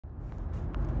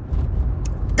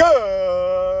Good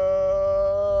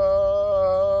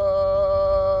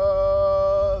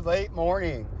late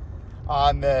morning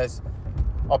on this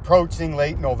approaching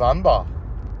late November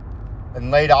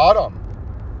and late autumn.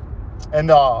 In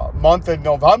the month of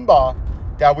November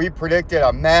that we predicted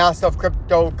a massive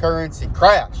cryptocurrency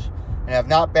crash and have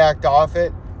not backed off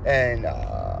it. And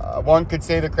one could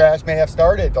say the crash may have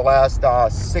started the last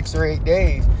 6 or 8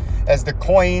 days as the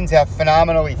coins have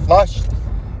phenomenally flushed.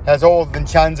 As old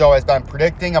Vincenzo has been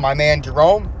predicting, and my man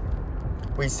Jerome,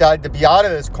 we said to be out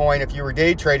of this coin if you were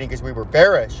day trading because we were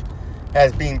bearish,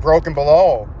 as being broken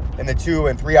below in the 2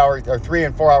 and 3 hour or 3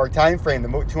 and 4 hour time frame, the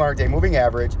 200-day moving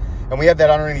average, and we have that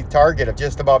underneath target of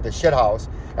just above the shithouse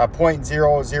at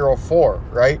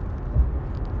 0.004, right?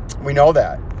 We know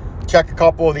that. Check a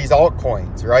couple of these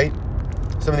altcoins, right?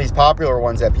 Some of these popular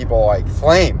ones that people like,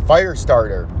 Flame,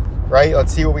 Firestarter, right?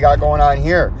 Let's see what we got going on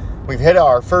here. We've hit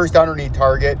our first underneath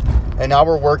target, and now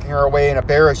we're working our way in a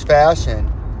bearish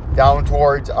fashion down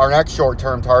towards our next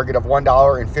short-term target of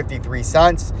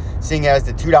 $1.53, seeing as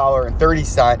the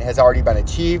 $2.30 has already been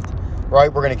achieved,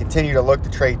 right? We're going to continue to look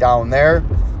to trade down there.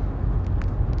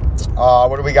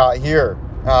 What do we got here?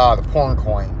 The porn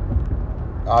coin.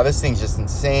 This thing's just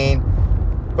insane.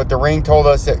 But the ring told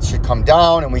us it should come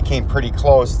down, and we came pretty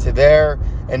close to there,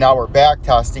 and now we're back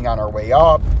testing on our way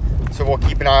up. So we'll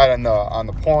keep an eye on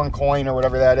the porn coin or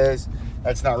whatever that is.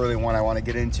 That's not really one I want to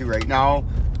get into right now,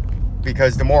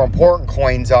 because the more important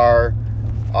coins are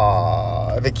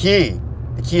the key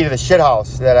to the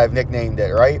shithouse that I've nicknamed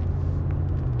it, right?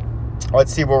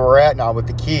 Let's see where we're at now with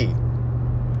the key.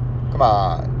 Come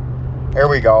on. There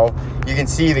we go. You can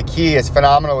see the key is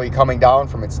phenomenally coming down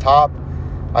from its top.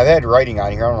 I've had writing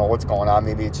on here. I don't know what's going on.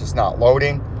 Maybe it's just not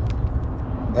loading.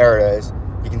 There it is.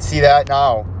 You can see that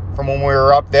now. From when we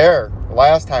were up there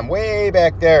last time, way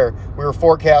back there, we were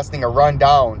forecasting a run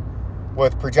down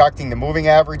with projecting the moving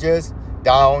averages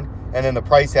down and then the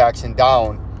price action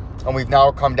down. And we've now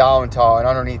come down to an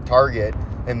underneath target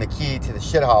and the key to the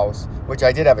shithouse, which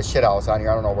I did have a shithouse on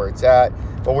here. I don't know where it's at,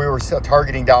 but we were still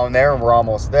targeting down there and we're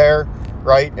almost there,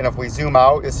 right? And if we zoom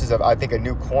out, this is, I think, a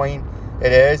new coin.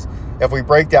 It is. If we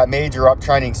break that major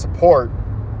uptrending support,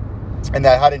 and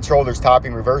that head and shoulders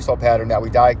topping reversal pattern that we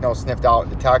diagnosed, sniffed out, and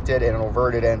detected, and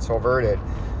overted and subverted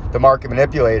the market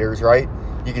manipulators, right?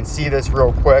 You can see this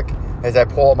real quick as I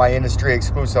pull up my industry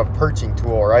exclusive perching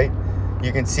tool, right?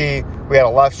 You can see we had a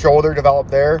left shoulder develop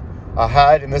there, a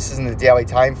head, and this is in the daily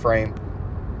time frame.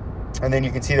 And then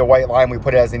you can see the white line, we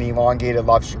put it as an elongated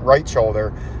right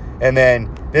shoulder. And then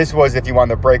this was if you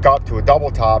wanted to break up to a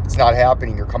double top. It's not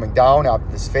happening. You're coming down after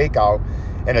this fake out.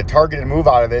 And a targeted move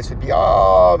out of this would be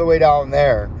all the way down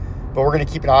there. But we're going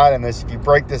to keep an eye on this. If you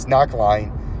break this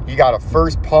neckline, you got a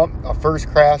first pump, a first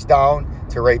crash down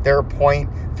to right there,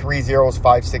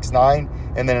 0.30569,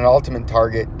 and then an ultimate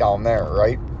target down there,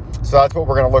 right? So that's what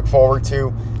we're going to look forward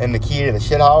to in the key to the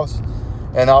shithouse.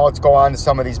 And now let's go on to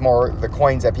some of these the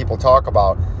coins that people talk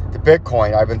about. The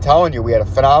Bitcoin, I've been telling you, we had a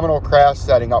phenomenal crash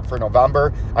setting up for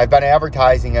November. I've been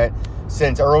advertising it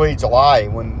since early July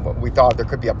when we thought there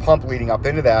could be a pump leading up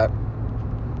into that.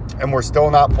 And we're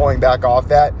still not pulling back off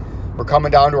that. We're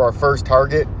coming down to our first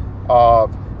target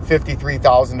of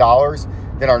 $53,000.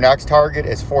 Then our next target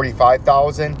is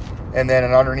 $45,000. And then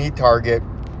an underneath target,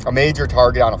 a major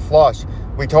target on a flush.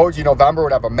 We told you November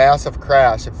would have a massive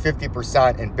crash of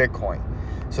 50% in Bitcoin.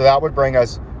 So that would bring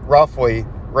us roughly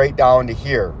right down to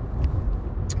here.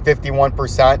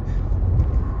 51%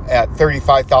 at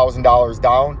 $35,000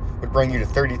 down would bring you to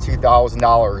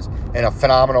 $32,000 in a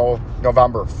phenomenal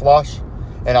November flush.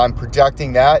 And I'm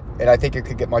projecting that, and I think it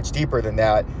could get much deeper than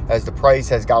that as the price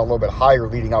has got a little bit higher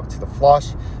leading up to the flush.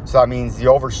 So that means the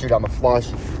overshoot on the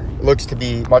flush looks to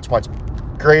be much, much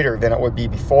greater than it would be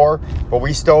before. But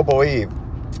we still believe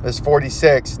this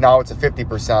 46, now it's a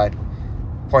 50%,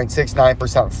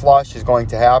 0.69% flush is going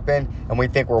to happen. And we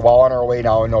think we're well on our way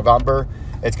now in November.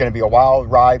 It's going to be a wild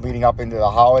ride leading up into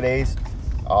the holidays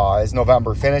as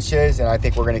November finishes. And I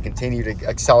think we're going to continue to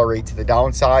accelerate to the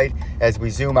downside as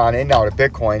we zoom on in now to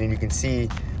Bitcoin. And you can see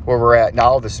where we're at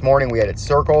now. This morning we had it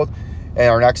circled. And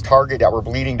our next target that we're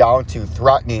bleeding down to,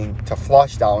 threatening to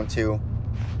flush down to,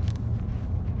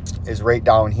 is right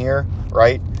down here,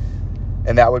 right?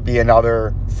 And that would be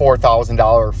another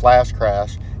 $4,000 flash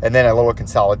crash. And then a little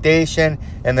consolidation.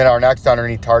 And then our next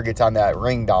underneath target's on that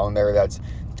ring down there that's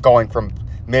going from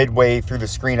midway through the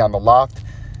screen on the left,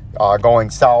 going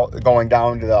south, going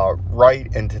down to the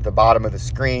right and to the bottom of the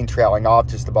screen, trailing off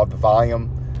just above the volume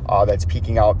that's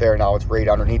peaking out there. Now it's right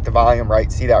underneath the volume,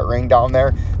 right? See that ring down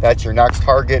there? That's your next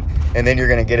target. And then you're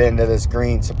going to get into this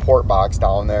green support box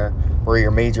down there where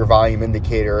your major volume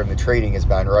indicator and the trading has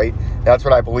been, right? That's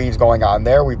what I believe is going on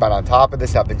there. We've been on top of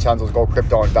this at Vincenzo's Go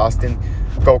Crypto Investing.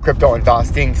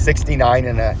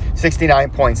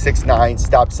 69.69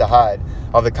 steps ahead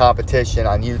of the competition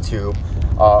on YouTube,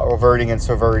 overting and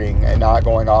subverting and not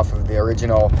going off of the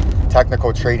original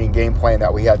technical trading game plan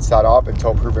that we had set up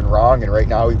until proven wrong. And right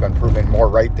now we've been proven more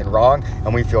right than wrong,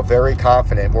 and we feel very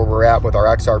confident where we're at with our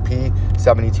XRP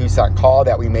 72-cent call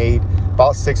that we made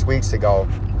about 6 weeks ago.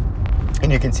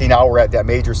 And you can see now we're at that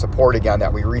major support again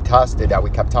that we retested, that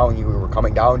we kept telling you we were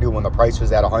coming down to when the price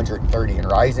was at 130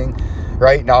 and rising.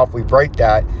 Right now, if we break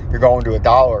that, you're going to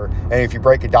 $1. And if you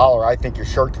break $1, I think your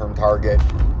short-term target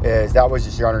is, that was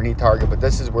just your underneath target, but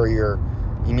this is where your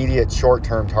immediate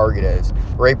short-term target is.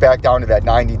 Right back down to that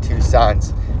 92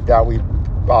 cents that we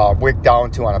wicked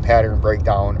down to on a pattern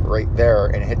breakdown right there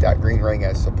and hit that green ring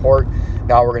as support.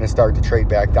 Now we're going to start to trade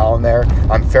back down there.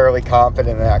 I'm fairly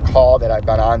confident in that call that I've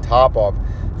been on top of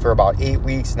for about 8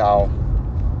 weeks now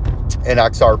in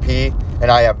XRP,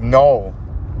 and I have no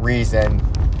reason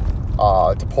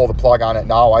to pull the plug on it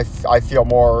now. I feel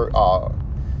more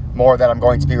than I'm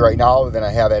going to be right now than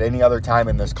I have at any other time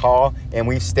in this call, and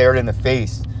we've stared in the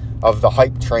face of the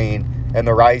hype train and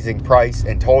the rising price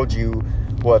and told you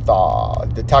with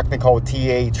the technical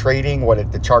TA trading,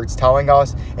 what the chart's telling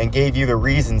us, and gave you the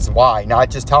reasons why,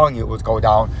 not just telling you it was go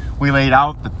down. We laid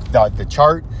out the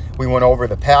chart, we went over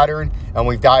the pattern, and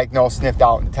we've diagnosed, sniffed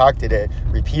out, and detected it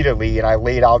repeatedly, and I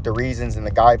laid out the reasons and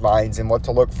the guidelines and what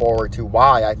to look forward to,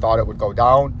 why I thought it would go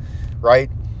down, right?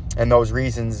 And those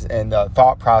reasons and the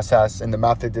thought process and the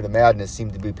method to the madness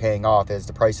seem to be paying off as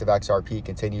the price of XRP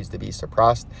continues to be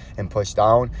suppressed and pushed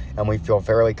down. And we feel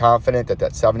fairly confident that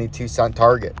that 72-cent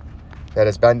target that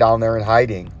has been down there in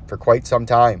hiding for quite some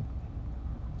time,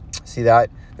 see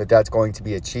that's going to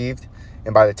be achieved.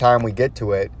 And by the time we get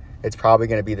to it, it's probably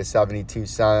going to be the 72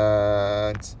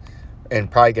 cents and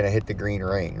probably going to hit the green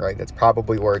ring, right? That's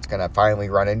probably where it's going to finally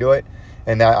run into it.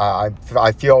 And that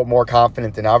I feel more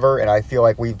confident than ever, and I feel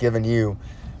like we've given you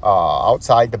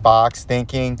outside the box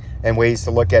thinking and ways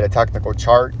to look at a technical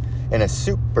chart in a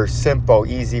super simple,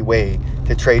 easy way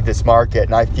to trade this market.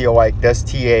 And I feel like this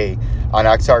TA on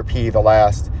XRP the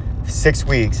last 6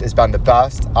 weeks has been the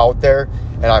best out there,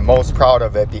 and I'm most proud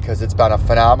of it because it's been a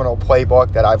phenomenal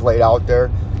playbook that I've laid out there,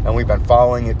 and we've been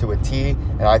following it to a T,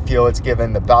 and I feel it's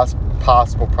given the best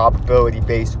possible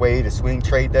probability-based way to swing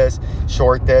trade this,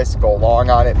 short this, go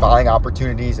long on it, buying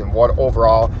opportunities, and what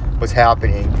overall was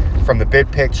happening from the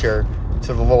big picture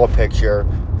to the little picture,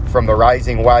 from the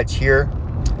rising wedge here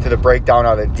to the breakdown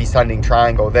of the descending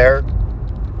triangle there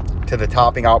to the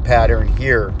topping out pattern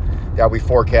here that we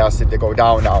forecasted to go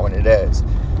down now, and it is.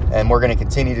 And we're going to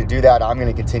continue to do that. I'm going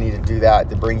to continue to do that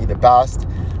to bring you the best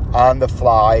on the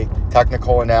fly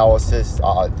technical analysis,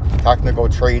 technical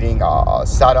trading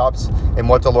setups, and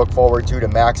what to look forward to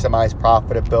maximize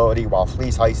profitability while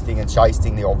fleece heisting and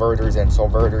shysting the overters and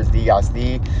subverters,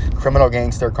 the criminal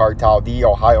gangster cartel, the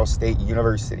Ohio State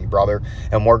University, brother.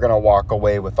 And we're gonna walk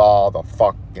away with all the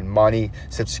fucking money.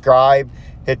 Subscribe,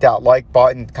 hit that like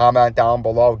button, comment down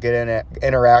below, get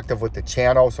interactive with the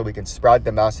channel so we can spread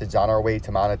the message on our way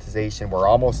to monetization. We're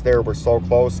almost there. We're so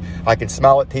close. I can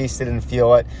smell it, taste it, and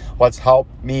feel it. Let's help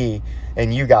me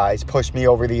and you guys push me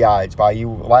over the edge by you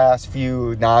last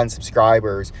few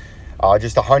non-subscribers.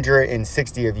 Just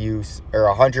 160 of you,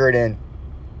 or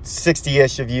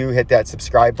 160-ish of you, hit that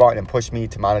subscribe button and push me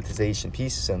to monetization.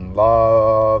 Peace and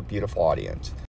love, beautiful audience.